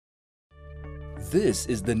This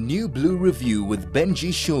is the New Blue Review with Benji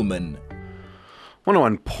Schulman.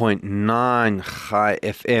 101.9 Chai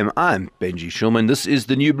FM. I'm Benji Schulman. This is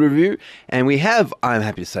the New Blue Review, and we have, I'm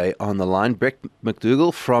happy to say, on the line, Brett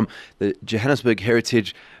McDougall from the Johannesburg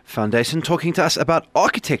Heritage Foundation talking to us about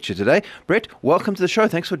architecture today. Brett, welcome to the show.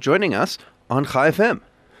 Thanks for joining us on Chai FM.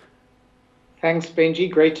 Thanks,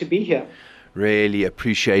 Benji. Great to be here. Really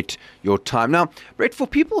appreciate your time. Now, Brett, for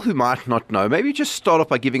people who might not know, maybe just start off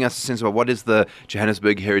by giving us a sense of what is the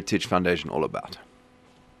Johannesburg Heritage Foundation all about?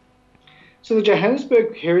 So the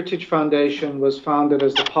Johannesburg Heritage Foundation was founded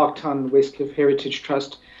as the Parktown Westcliff Heritage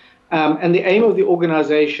Trust. And the aim of the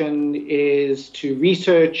organization is to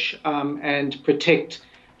research and protect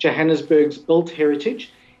Johannesburg's built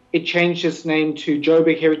heritage. It changed its name to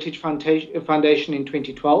Joburg Heritage Foundation in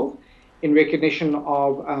 2012 in recognition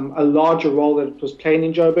of a larger role that it was playing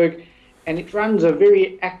in Joburg. And it runs a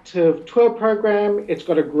very active tour program. It's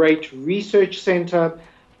got a great research center.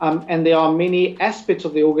 And there are many aspects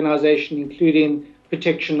of the organization, including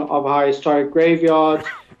protection of our historic graveyards,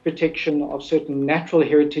 protection of certain natural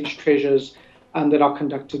heritage treasures that are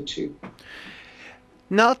conducted too.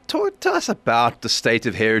 Now, talk to us about the state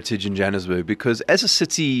of heritage in Johannesburg, because as a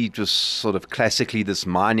city, it was sort of classically this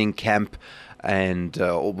mining camp, and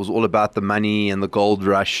it was all about the money and the gold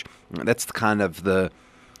rush. That's kind of the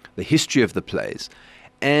history of the place.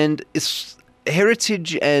 And it's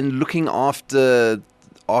heritage and looking after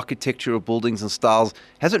architectural buildings and styles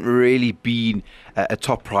hasn't really been a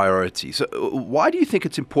top priority. So why do you think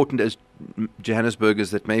it's important as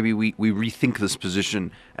Johannesburgers that maybe we rethink this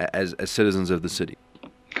position as citizens of the city?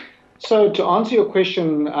 So to answer your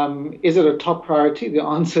question, is it a top priority? The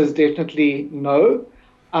answer is definitely no.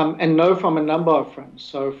 And no from a number of fronts.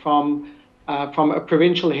 So from a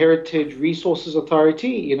provincial heritage resources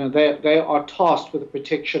authority, they are tasked with the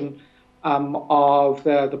protection of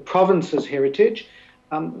the province's heritage.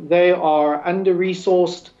 They are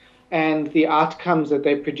under-resourced, and the outcomes that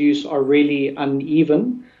they produce are really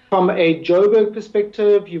uneven. From a Joburg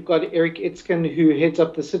perspective, you've got Eric Itzken, who heads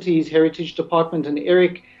up the city's heritage department, and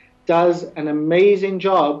Eric does an amazing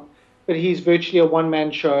job, but he's virtually a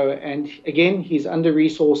one-man show. And again, he's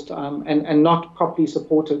under-resourced and not properly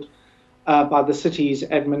supported by the city's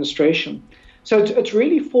administration. So it's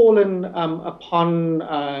really fallen upon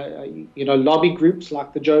lobby groups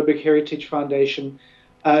like the Joburg Heritage Foundation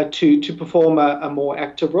to perform a more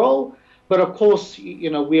active role. But of course,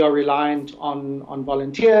 we are reliant on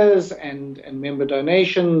volunteers and member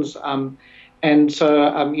donations. And so,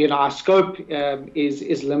 our scope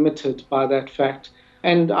is limited by that fact.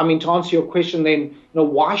 And to answer your question then,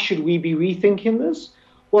 why should we be rethinking this?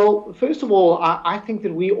 Well, first of all, I think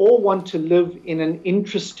that we all want to live in an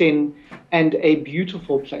interesting and a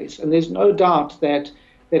beautiful place. And there's no doubt that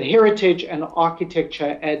heritage and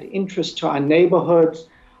architecture add interest to our neighborhoods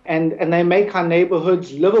and they make our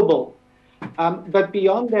neighborhoods livable. But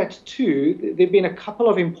beyond that too, there have been a couple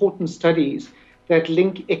of important studies that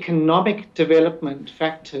link economic development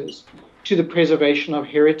factors to the preservation of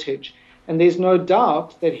heritage. And there's no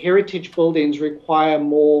doubt that heritage buildings require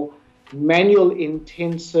more manual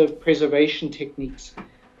intensive preservation techniques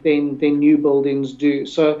than new buildings do.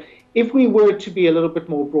 So if we were to be a little bit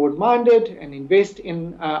more broad-minded and invest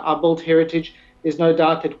in our built heritage, there's no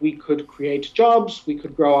doubt that we could create jobs, we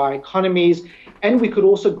could grow our economies, and we could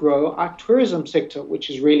also grow our tourism sector, which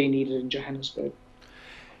is really needed in Johannesburg.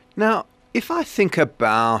 Now, if I think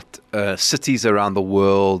about cities around the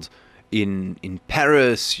world, in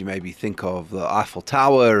Paris, you maybe think of the Eiffel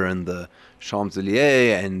Tower and the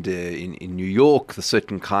Champs-Élysées, and in New York, the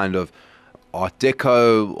certain kind of Art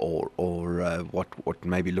Deco or what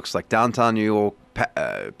maybe looks like downtown New York.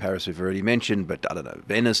 Paris we've already mentioned, but I don't know,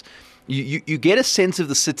 Venice. You get a sense of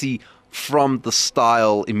the city from the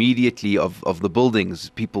style immediately of the buildings.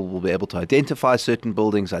 People will be able to identify certain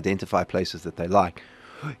buildings, identify places that they like.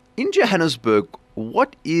 In Johannesburg,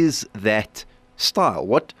 what is that style?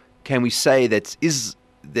 What can we say that is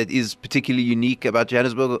particularly unique about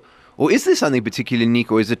Johannesburg? Or is there something particularly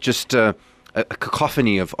unique, or is it just a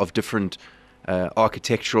cacophony of different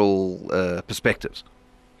architectural perspectives?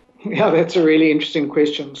 Yeah, that's a really interesting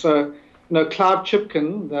question. So, Clive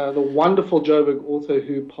Chipkin, the wonderful Joburg author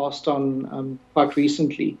who passed on quite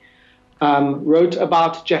recently, wrote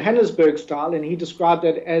about Johannesburg style, and he described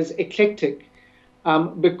it as eclectic.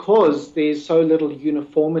 Because there's so little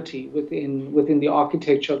uniformity within the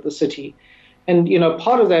architecture of the city. And,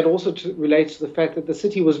 part of that also relates to the fact that the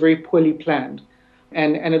city was very poorly planned,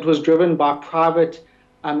 and it was driven by private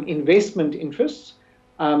investment interests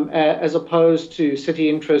as opposed to city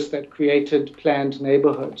interests that created planned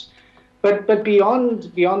neighborhoods. But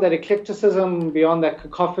beyond that eclecticism, beyond that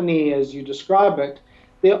cacophony as you describe it,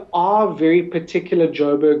 there are very particular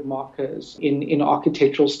Joburg markers in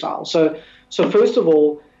architectural style. So first of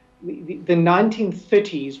all, the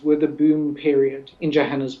 1930s were the boom period in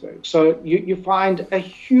Johannesburg. So you find a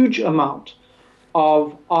huge amount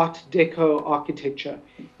of Art Deco architecture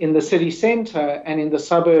in the city center and in the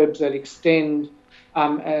suburbs that extend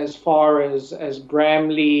as far as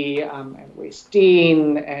Bramley and West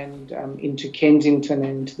Dean and into Kensington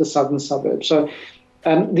and into the southern suburbs. So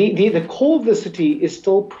the core of the city is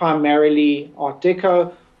still primarily Art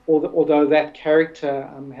Deco, although that character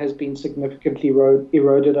has been significantly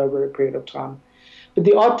eroded over a period of time. But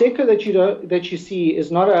the Art Deco that you see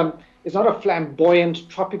is not a flamboyant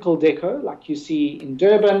tropical deco like you see in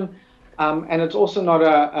Durban, and it's also not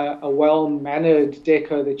a well-mannered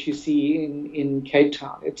deco that you see in Cape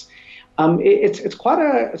Town. It's quite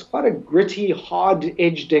a gritty,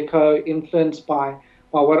 hard-edged deco influenced by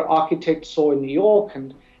what architects saw in New York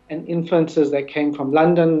and influences that came from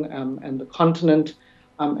London and the continent.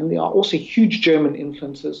 And there are also huge German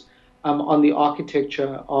influences on the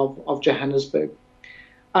architecture of Johannesburg.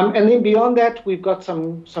 And then beyond that, we've got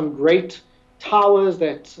some great towers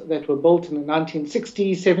that were built in the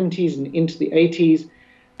 1960s, 70s, and into the 80s.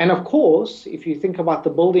 And of course, if you think about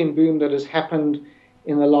the building boom that has happened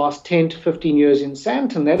in the last 10 to 15 years in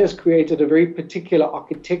Sandton, that has created a very particular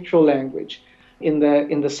architectural language in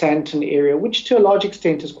the Sandton area, which to a large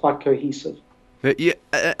extent is quite cohesive. Yeah,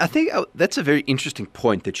 I think that's a very interesting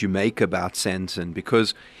point that you make about Sandton,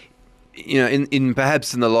 because in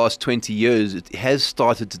perhaps in the last 20 years, it has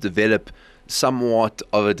started to develop somewhat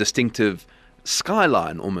of a distinctive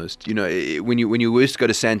skyline almost. When you used to go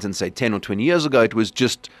to Sandton, say 10 or 20 years ago, it was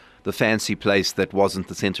just the fancy place that wasn't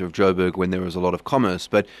the center of Joburg when there was a lot of commerce.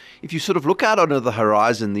 But if you sort of look out onto the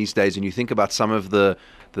horizon these days and you think about some of the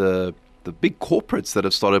big corporates that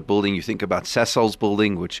have started building, you think about Sasol's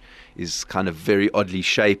building, which is kind of very oddly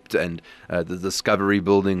shaped, and the Discovery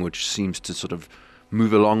building, which seems to sort of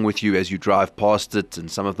move along with you as you drive past it,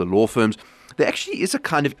 and some of the law firms. There actually is a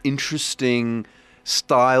kind of interesting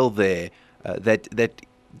style there that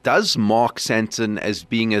does mark Sandton as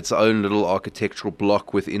being its own little architectural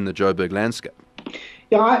block within the Joburg landscape.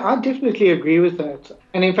 Yeah, I definitely agree with that.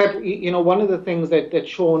 And in fact, one of the things that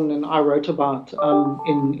Sean and I wrote about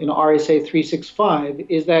in RSA 365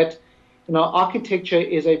 is that, architecture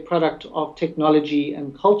is a product of technology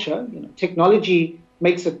and culture. Technology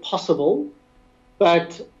makes it possible,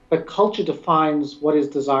 but culture defines what is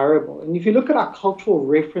desirable. And if you look at our cultural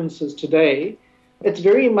references today, it's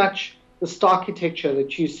very much the architecture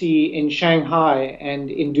that you see in Shanghai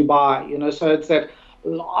and in Dubai. So it's that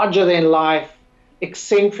larger than life,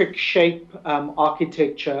 eccentric shape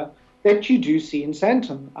architecture that you do see in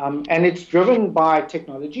Sandton. And it's driven by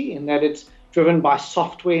technology in that it's driven by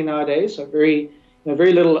software nowadays. So very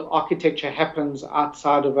little architecture happens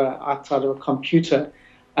outside of a computer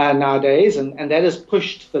nowadays. And that has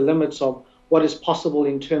pushed the limits of what is possible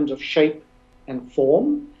in terms of shape and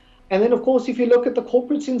form. And then, of course, if you look at the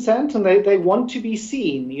corporates in Sandton, they want to be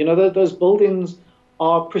seen. Those buildings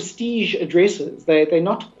are prestige addresses. They're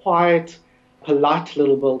not quiet, polite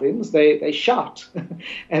little buildings. They shout.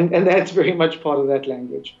 and that's very much part of that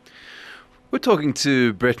language. We're talking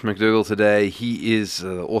to Brett McDougall today. He is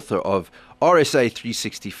the author of RSA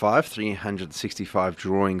 365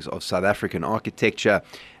 Drawings of South African Architecture,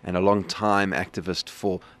 and a long-time activist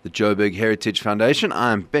for the Joburg Heritage Foundation.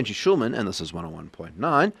 I'm Benji Schulman, and this is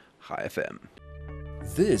 101.9 High FM.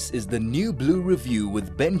 This is the New Blue Review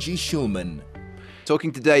with Benji Schulman.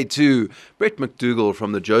 Talking today to Brett McDougall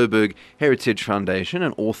from the Joburg Heritage Foundation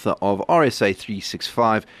and author of RSA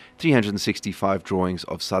 365 Drawings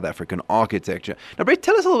of South African Architecture. Now, Brett,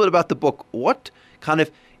 tell us a little bit about the book. What kind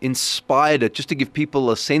of inspired it? Just to give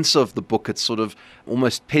people a sense of the book, it's sort of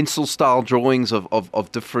almost pencil-style drawings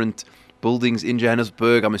of different buildings in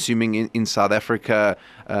Johannesburg, I'm assuming in South Africa,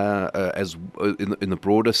 as in the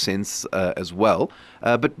broader sense as well.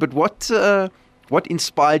 But what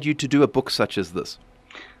inspired you to do a book such as this?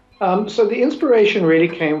 So the inspiration really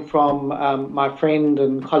came from my friend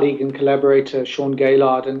and colleague and collaborator, Sean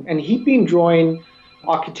Gaylard, and he'd been drawing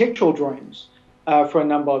architectural drawings for a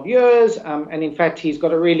number of years. And in fact, he's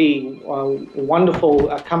got a really wonderful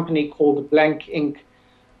company called Blank Ink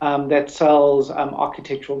that sells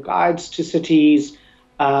architectural guides to cities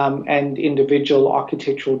and individual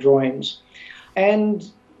architectural drawings. And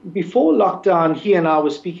before lockdown, he and I were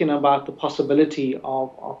speaking about the possibility of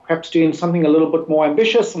perhaps doing something a little bit more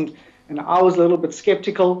ambitious, and I was a little bit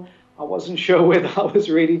skeptical. I wasn't sure whether I was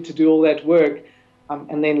ready to do all that work.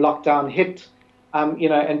 And then lockdown hit,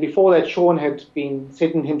 And before that, Sean had been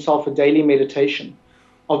setting himself a daily meditation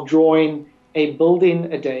of drawing a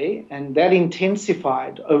building a day, and that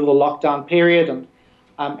intensified over the lockdown period,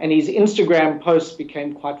 and his Instagram posts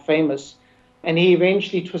became quite famous. And he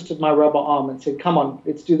eventually twisted my rubber arm and said, "Come on,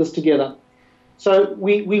 let's do this together." So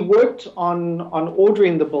we worked on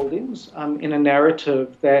ordering the buildings in a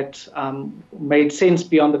narrative that made sense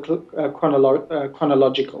beyond the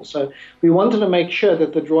chronological. So we wanted to make sure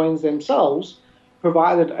that the drawings themselves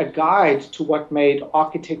provided a guide to what made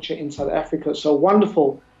architecture in South Africa so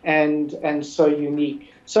wonderful and so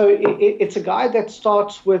unique. So it's a guide that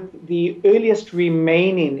starts with the earliest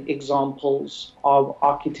remaining examples of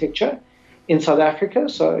architecture in South Africa.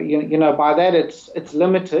 So by that it's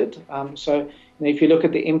limited. So if you look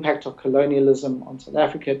at the impact of colonialism on South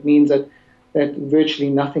Africa, it means that virtually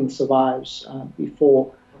nothing survives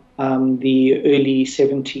before the early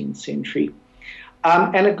 17th century.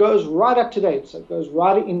 And it goes right up to date. So it goes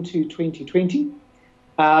right into 2020.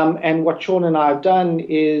 And what Sean and I have done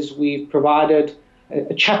is we've provided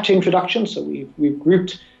a chapter introduction. So we've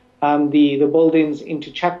grouped the buildings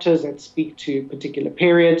into chapters that speak to particular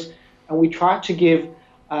periods. And we try to give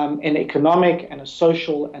an economic and a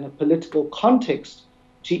social and a political context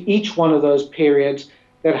to each one of those periods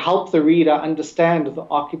that help the reader understand the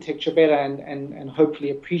architecture better and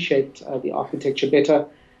hopefully appreciate the architecture better.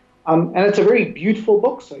 And it's a very beautiful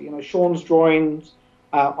book. So, Sean's drawings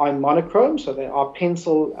are in monochrome, so they are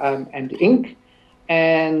pencil and ink.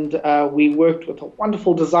 And we worked with a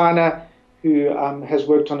wonderful designer who has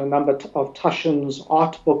worked on a number of Tushin's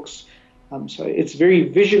art books. So it's very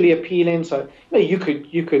visually appealing. So you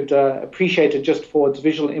could appreciate it just for its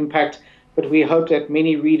visual impact, but we hope that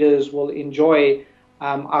many readers will enjoy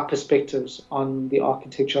our perspectives on the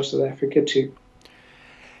architecture of South Africa too.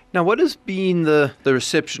 Now, what has been the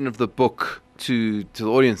reception of the book to the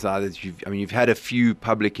audience now that you've had a few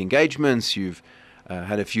public engagements, you've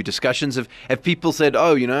had a few discussions? Have people said,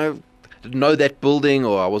 "Oh, didn't know that building,"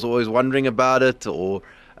 or "I was always wondering about it," or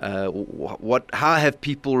how have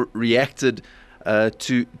people reacted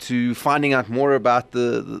to finding out more about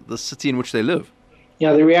the city in which they live?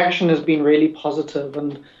 Yeah, the reaction has been really positive,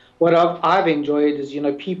 and what I've enjoyed is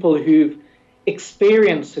people who've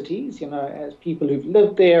experienced cities, as people who've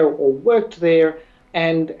lived there or worked there,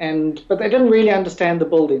 but they didn't really understand the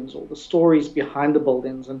buildings or the stories behind the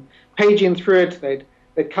buildings. And paging through it,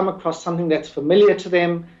 they'd come across something that's familiar to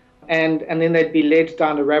them. And then they'd be led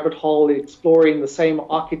down a rabbit hole exploring the same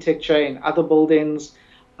architecture in other buildings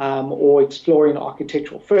or exploring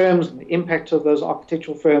architectural firms and the impact of those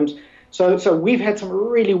architectural firms. So we've had some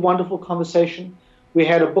really wonderful conversation. We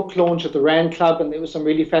had a book launch at the Rand Club, and there were some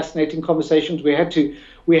really fascinating conversations. We had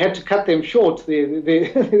to cut them short.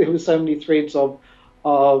 There were so many threads of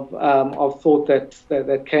thought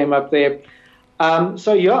that came up there.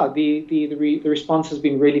 The response has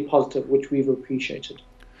been really positive, which we've appreciated.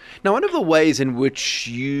 Now, one of the ways in which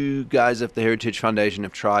you guys at the Heritage Foundation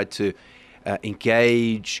have tried to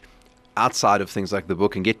engage outside of things like the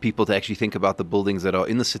book and get people to actually think about the buildings that are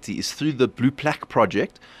in the city is through the Blue Plaque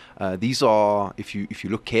project. These are, if you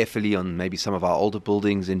look carefully on maybe some of our older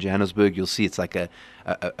buildings in Johannesburg, you'll see it's like a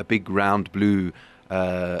big round blue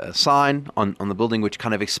sign on the building which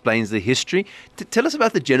kind of explains the history. Tell us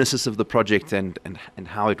about the genesis of the project and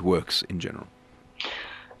how it works in general.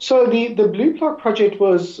 So the Blue Plaque project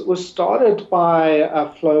was started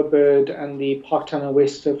by Flo Bird and the Parktown and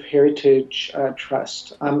Westcliff Heritage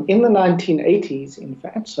Trust in the 1980s, in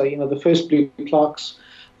fact. So, the first Blue Plaques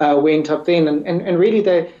went up then, and really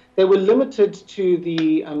they were limited to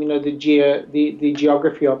the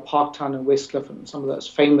geography of Parktown and Westcliff and some of those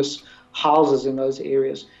famous houses in those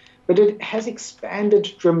areas. But it has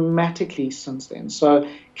expanded dramatically since then. So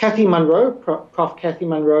Kathy Munro, Prof. Kathy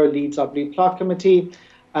Munro leads our Blue Plaque committee.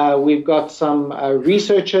 We've got some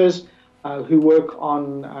researchers who work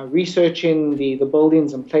on researching the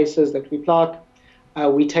buildings and places that we plaque.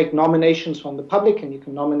 We take nominations from the public, and you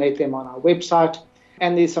can nominate them on our website.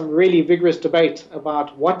 And there's some really vigorous debate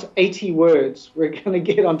about what 80 words we're going to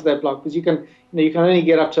get onto that plaque, because you can only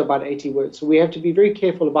get up to about 80 words. So we have to be very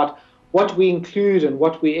careful about what we include and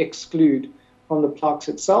what we exclude from the plaques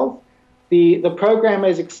itself. The program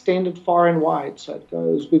is extended far and wide. So it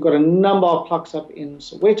goes. We've got a number of plaques up in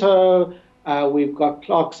Soweto. We've got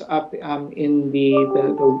plaques up in the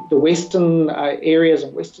western areas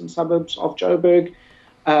and western suburbs of Joburg.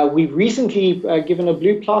 We've recently given a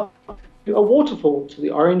blue plaque, a waterfall, to the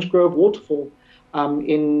Orange Grove waterfall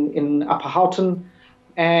in Upper Houghton.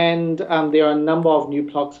 And there are a number of new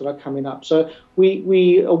plaques that are coming up. So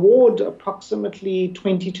we award approximately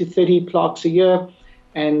 20 to 30 plaques a year,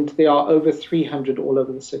 and there are over 300 all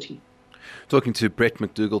over the city. Talking to Brett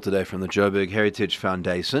McDougall today from the Joburg Heritage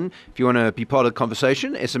Foundation. If you want to be part of the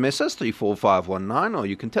conversation, SMS us 34519, or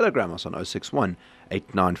you can telegram us on 061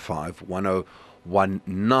 895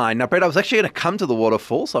 1019. Now, Brett, I was actually going to come to the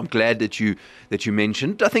waterfall, so I'm glad that you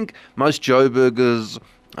mentioned. I think most Joburgers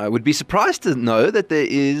would be surprised to know that there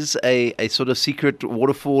is a sort of secret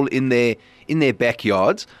waterfall in their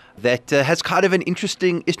backyards that has kind of an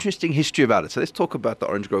interesting history about it. So let's talk about the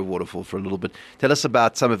Orange Grove Waterfall for a little bit. Tell us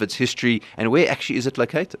about some of its history and where actually is it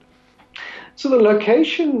located? So the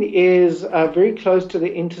location is very close to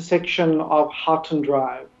the intersection of Houghton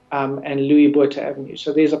Drive and Louis Botha Avenue.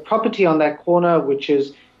 So there's a property on that corner which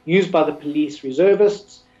is used by the police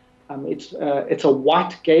reservists. It's a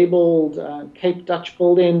white gabled Cape Dutch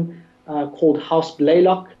building called House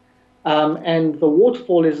Blaylock, and the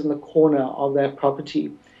waterfall is in the corner of that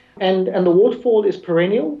property. And the waterfall is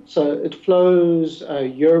perennial, so it flows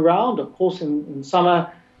year-round. Of course, in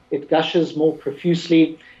summer, it gushes more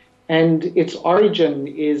profusely. And its origin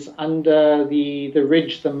is under the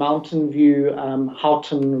ridge, the Mountain View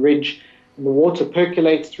Houghton Ridge. And the water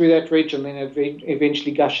percolates through that ridge and then it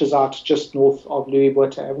eventually gushes out just north of Louis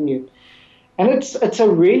Botha Avenue. And it's a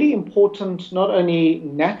really important, not only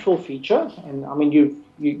natural feature, and I mean,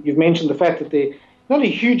 you've mentioned the fact that there not a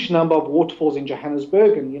huge number of waterfalls in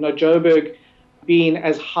Johannesburg, and Joburg, being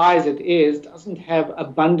as high as it is, doesn't have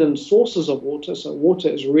abundant sources of water. So water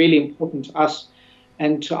is really important to us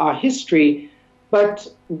and to our history. But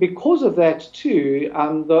because of that too,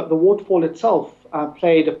 the waterfall itself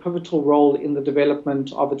played a pivotal role in the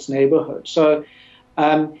development of its neighborhood. So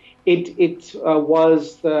it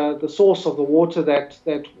was the source of the water that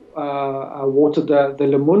watered the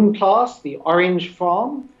Lemon Place, the orange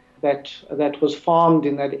farm that was farmed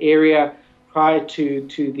in that area prior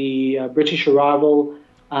to the British arrival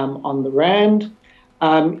on the Rand.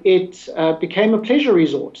 It became a pleasure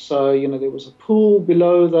resort. So, there was a pool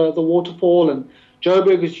below the waterfall, and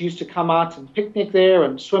Joburgers used to come out and picnic there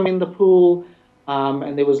and swim in the pool.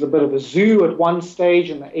 And there was a bit of a zoo at one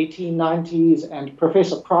stage in the 1890s, and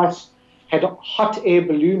Professor Price had hot air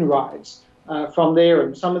balloon rides from there,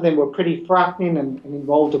 and some of them were pretty frightening and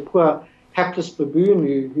involved a poor hapless baboon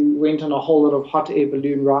who went on a whole lot of hot air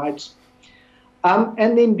balloon rides.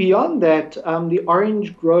 And then beyond that, the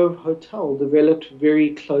Orange Grove Hotel developed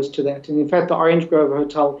very close to that. And in fact, the Orange Grove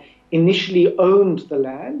Hotel initially owned the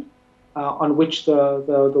land on which the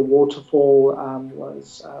waterfall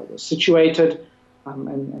was situated,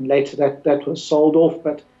 and later that was sold off.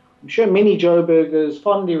 But I'm sure many Joburgers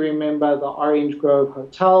fondly remember the Orange Grove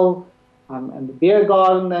Hotel and the beer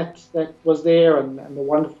garden that was there, and the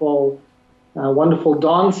wonderful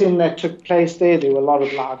dancing that took place there. There were a lot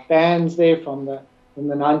of loud bands there from the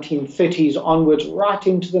 1930s onwards right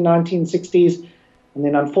into the 1960s. And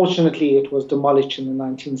then unfortunately it was demolished in the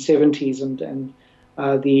 1970s, and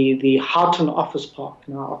the Houghton Office Park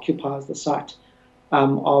now occupies the site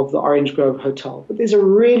of the Orange Grove Hotel. But there's a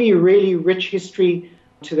really, really rich history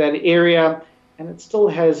to that area, and it still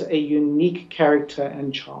has a unique character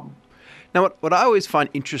and charm. Now, what I always find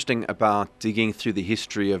interesting about digging through the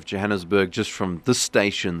history of Johannesburg, just from this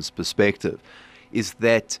station's perspective, is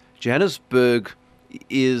that Johannesburg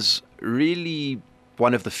is really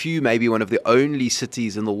one of the few, maybe one of the only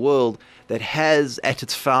cities in the world that has at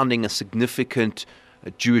its founding a significant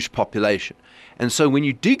Jewish population. And so when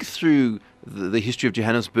you dig through the history of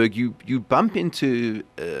Johannesburg, you bump into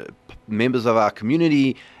members of our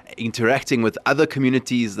community interacting with other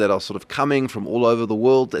communities that are sort of coming from all over the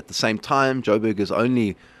world at the same time. Joburg is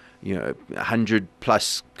only, 100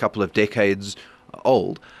 plus couple of decades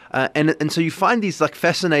old. And so you find these like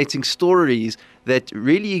fascinating stories that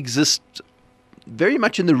really exist very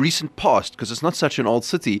much in the recent past, because it's not such an old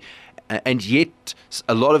city, and yet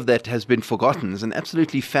a lot of that has been forgotten. It's an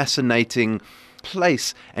absolutely fascinating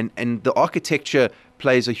place, and the architecture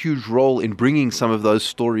plays a huge role in bringing some of those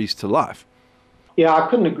stories to life. Yeah, I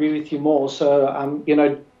couldn't agree with you more. So,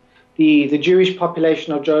 the Jewish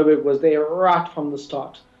population of Joburg was there right from the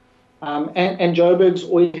start. And Joburg's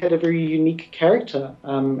always had a very unique character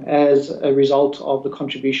as a result of the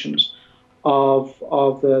contributions of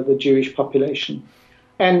the Jewish population.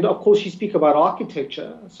 And of course, you speak about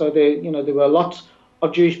architecture. So there were lots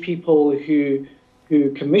of Jewish people who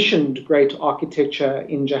commissioned great architecture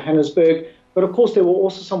in Johannesburg. But of course, there were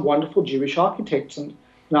also some wonderful Jewish architects. And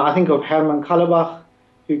now I think of Herman Kallenbach,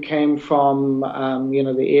 who came from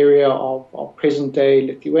the area of present-day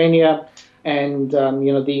Lithuania, and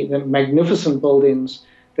the magnificent buildings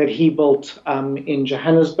that he built in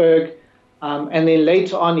Johannesburg. And then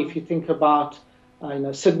later on, if you think about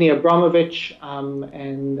Sidney Abramovich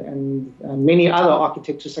and many other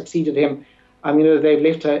architects who succeeded him, they've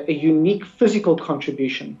left a unique physical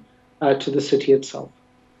contribution to the city itself.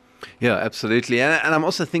 Yeah, absolutely. And I'm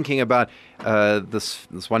also thinking about this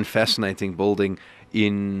one fascinating building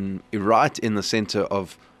right in the center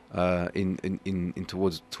of in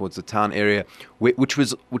towards the town area, which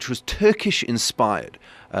was Turkish inspired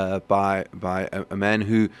by a man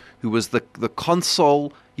who was the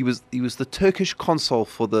consul. He was the Turkish consul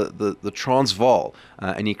for the Transvaal,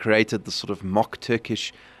 and he created the sort of mock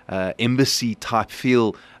Turkish embassy type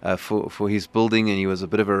feel for his building, and he was a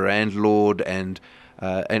bit of a landlord and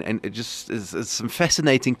it just is some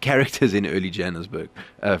fascinating characters in early Johannesburg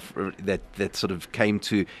that sort of came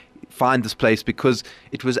to find this place because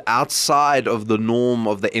it was outside of the norm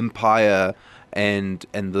of the empire and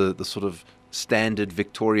the sort of standard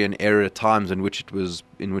Victorian era times in which it was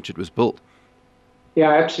built. Yeah,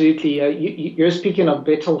 absolutely. You're speaking of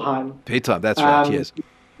Bettelheim. Bettelheim, that's right. Yes.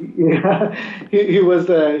 Yeah, who was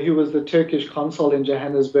the Turkish consul in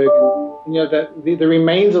Johannesburg, and the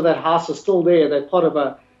remains of that house are still there. They're part of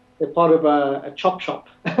a chop shop.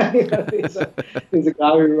 There's a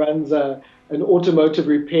guy who runs an automotive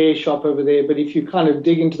repair shop over there. But if you kind of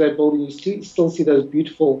dig into that building, you still see those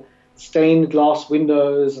beautiful stained glass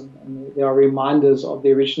windows, and there are reminders of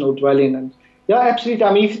the original dwelling. And yeah, absolutely.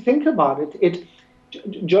 I mean, if you think about it,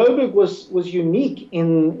 Joburg was unique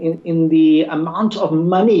in the amount of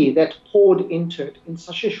money that poured into it in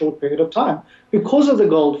such a short period of time because of the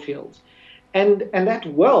gold fields. And that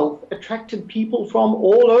wealth attracted people from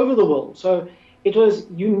all over the world. So it was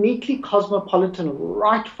uniquely cosmopolitan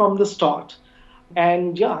right from the start.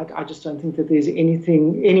 And yeah, I just don't think that there's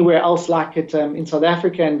anything anywhere else like it in South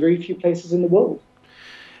Africa and very few places in the world.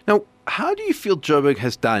 Now, how do you feel Joburg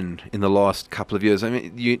has done in the last couple of years? I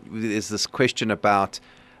mean, there's this question about,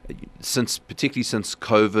 particularly since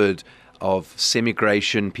COVID, of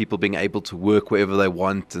semigration, people being able to work wherever they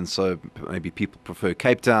want, and so maybe people prefer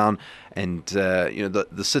Cape Town. And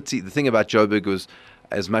the city. The thing about Joburg was,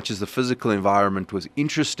 as much as the physical environment was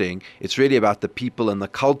interesting, it's really about the people and the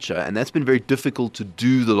culture, and that's been very difficult to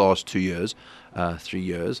do the last 2 years, 3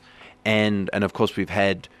 years, and of course we've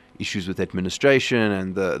had issues with administration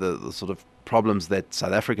and the sort of problems that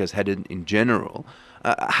South Africa has had in general.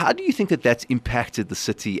 How do you think that that's impacted the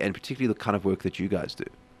city and particularly the kind of work that you guys do?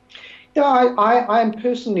 Yeah, I'm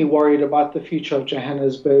personally worried about the future of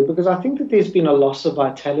Johannesburg because I think that there's been a loss of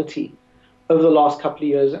vitality over the last couple of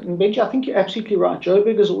years. And Benji, I think you're absolutely right.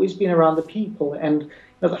 Joburg has always been around the people and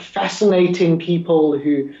the fascinating people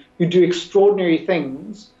who do extraordinary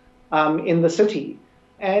things in the city.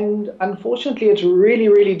 And unfortunately, it's really,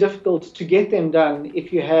 really difficult to get them done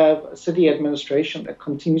if you have a city administration that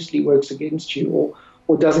continuously works against you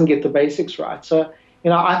or doesn't get the basics right. So,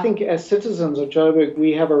 I think as citizens of Joburg,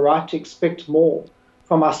 we have a right to expect more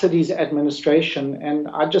from our city's administration. And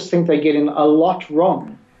I just think they're getting a lot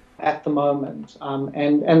wrong at the moment.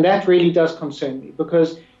 And that really does concern me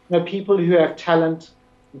because people who have talent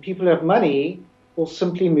and people who have money will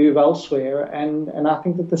simply move elsewhere. And I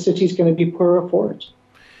think that the city is going to be poorer for it.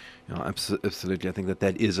 No, absolutely. I think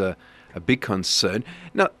that is a big concern.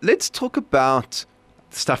 Now, let's talk about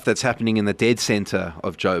stuff that's happening in the dead center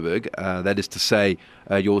of Joburg. That is to say,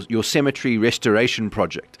 your cemetery restoration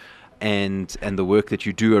project and the work that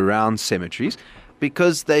you do around cemeteries,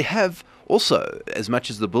 because they have also, as much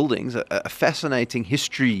as the buildings, a fascinating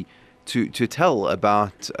history to tell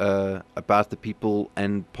about the people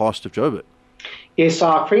and past of Joburg. Yes,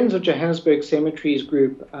 our Friends of Johannesburg Cemeteries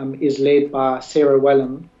group is led by Sarah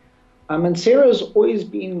Wellen. And Sarah's always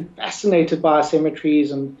been fascinated by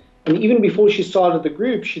cemeteries, and even before she started the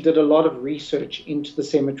group, she did a lot of research into the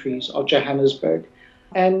cemeteries of Johannesburg.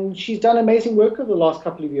 And she's done amazing work over the last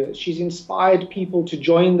couple of years. She's inspired people to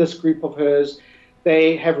join this group of hers.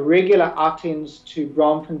 They have regular outings to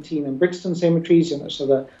Braamfontein and Brixton cemeteries, so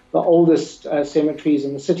the oldest cemeteries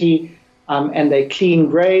in the city. And they clean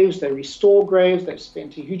graves, they restore graves. They've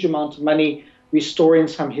spent a huge amount of money restoring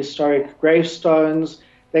some historic gravestones.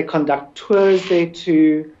 They conduct tours there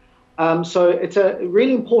too. So it's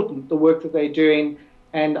really important, the work that they're doing.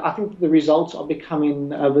 And I think the results are becoming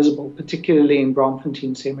visible, particularly in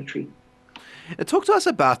Braamfontein Cemetery. Talk to us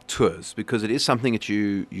about tours, because it is something that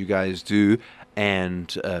you guys do,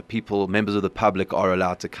 and members of the public are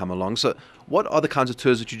allowed to come along. So what are the kinds of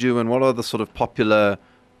tours that you do, and what are the sort of popular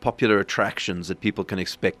attractions that people can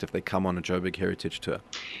expect if they come on a Joburg Heritage Tour?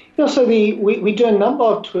 Yeah, so we do a number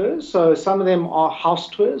of tours. So some of them are house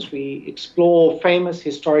tours. We explore famous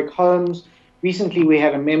historic homes. Recently, we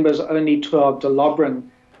had a members-only tour of De Lobren,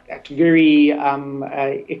 that very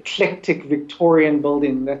eclectic Victorian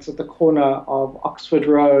building that's at the corner of Oxford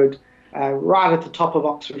Road, right at the top of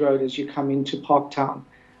Oxford Road as you come into Parktown.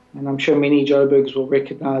 and I'm sure many Joburgs will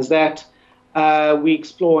recognize that. We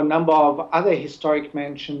explore a number of other historic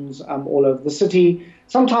mansions all over the city.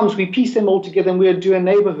 Sometimes we piece them all together and we'll do a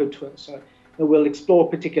neighborhood tour. So we'll explore a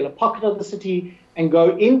particular pocket of the city and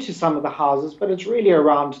go into some of the houses, but it's really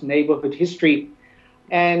around neighborhood history.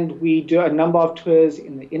 And we do a number of tours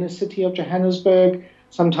in the inner city of Johannesburg.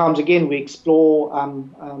 Sometimes, again, we explore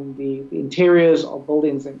the interiors of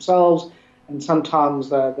buildings themselves, and sometimes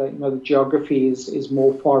the geography is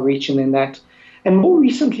more far-reaching than that. And more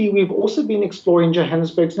recently, we've also been exploring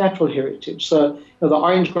Johannesburg's natural heritage. So the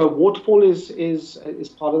Orange Grove waterfall is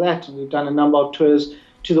part of that, and we've done a number of tours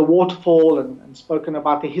to the waterfall and spoken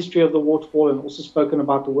about the history of the waterfall, and also spoken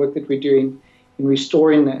about the work that we're doing in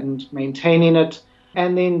restoring and maintaining it.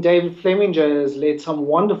 And then David Fleminger has led some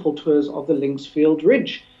wonderful tours of the Linksfield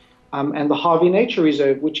Ridge and the Harvey Nature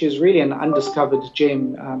Reserve, which is really an undiscovered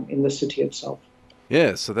gem in the city itself.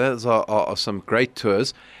 Yeah, so those are some great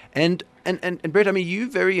tours. And Brett, I mean, you're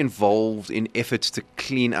very involved in efforts to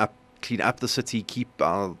clean up the city, keep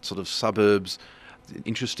our sort of suburbs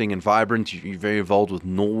interesting and vibrant. You're very involved with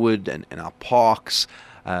Norwood and our parks.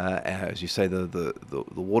 As you say, the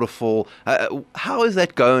waterfall. How is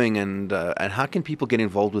that going, and how can people get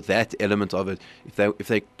involved with that element of it if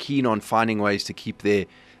they're keen on finding ways to keep their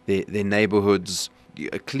neighborhoods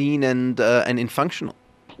clean and functional?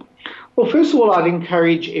 Well, first of all, I'd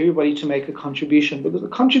encourage everybody to make a contribution, because the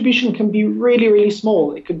contribution can be really, really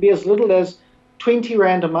small. It could be as little as 20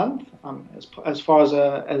 Rand a month, as far as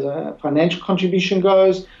a financial contribution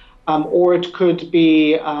goes. Or it could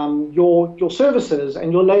be your services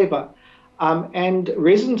and your labor. And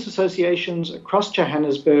residents associations across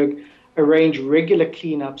Johannesburg arrange regular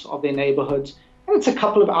cleanups of their neighborhoods. And it's a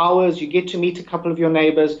couple of hours. You get to meet a couple of your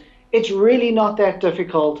neighbors. It's really not that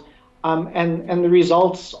difficult. And the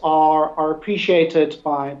results are appreciated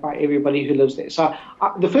by everybody who lives there. So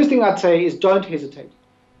the first thing I'd say is don't hesitate.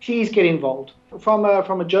 Please get involved. From a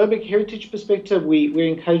Joburg Heritage perspective, we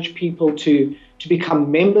encourage people to become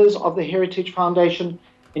members of the Heritage Foundation,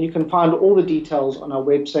 and you can find all the details on our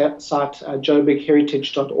website,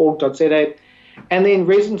 joburgheritage.org.za. And then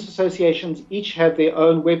residents associations each have their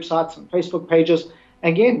own websites and Facebook pages.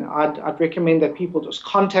 Again, I'd recommend that people just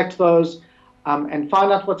contact those and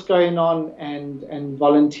find out what's going on and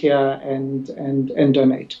volunteer and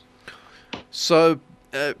donate. So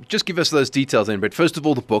just give us those details then, Brett. First of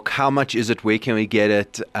all, the book, how much is it? Where can we get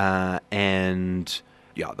it? And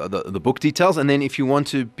yeah, the book details. And then if you want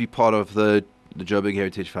to be part of the Joburg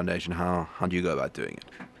Heritage Foundation, how do you go about doing it?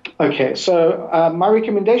 Okay, so my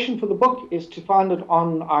recommendation for the book is to find it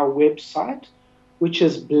on our website, which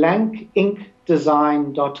is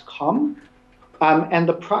blankinkdesign.com. And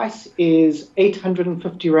the price is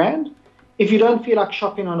 850 Rand. If you don't feel like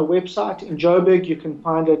shopping on a website in Joburg, you can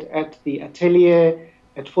find it at the Atelier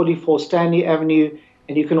at 44 Stanley Avenue.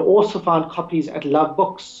 And you can also find copies at Love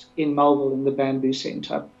Books in Melville in the Bamboo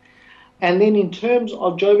Centre. And then in terms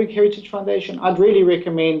of Joburg Heritage Foundation, I'd really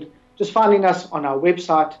recommend just finding us on our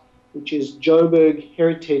website, which is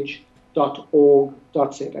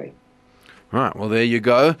joburgheritage.org.za. All right, well, there you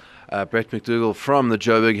go. Brett McDougall from the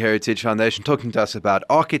Joburg Heritage Foundation talking to us about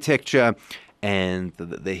architecture and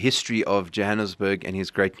the history of Johannesburg, and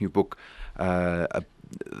his great new book,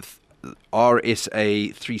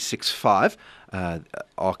 RSA 365,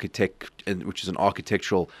 which is an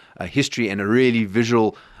architectural history and a really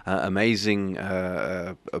visual, amazing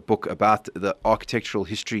book about the architectural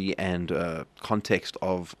history and context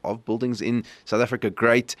of buildings in South Africa.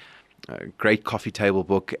 Great coffee table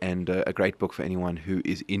book, and a great book for anyone who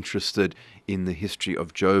is interested in the history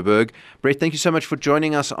of Joburg. Brett, thank you so much for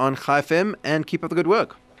joining us on Chai FM, and keep up the good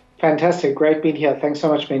work. Fantastic. Great being here. Thanks so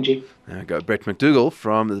much, Benji. There we go. Brett McDougall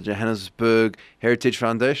from the Johannesburg Heritage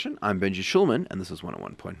Foundation. I'm Benji Schulman, and this is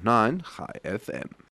 101.9 Chai FM.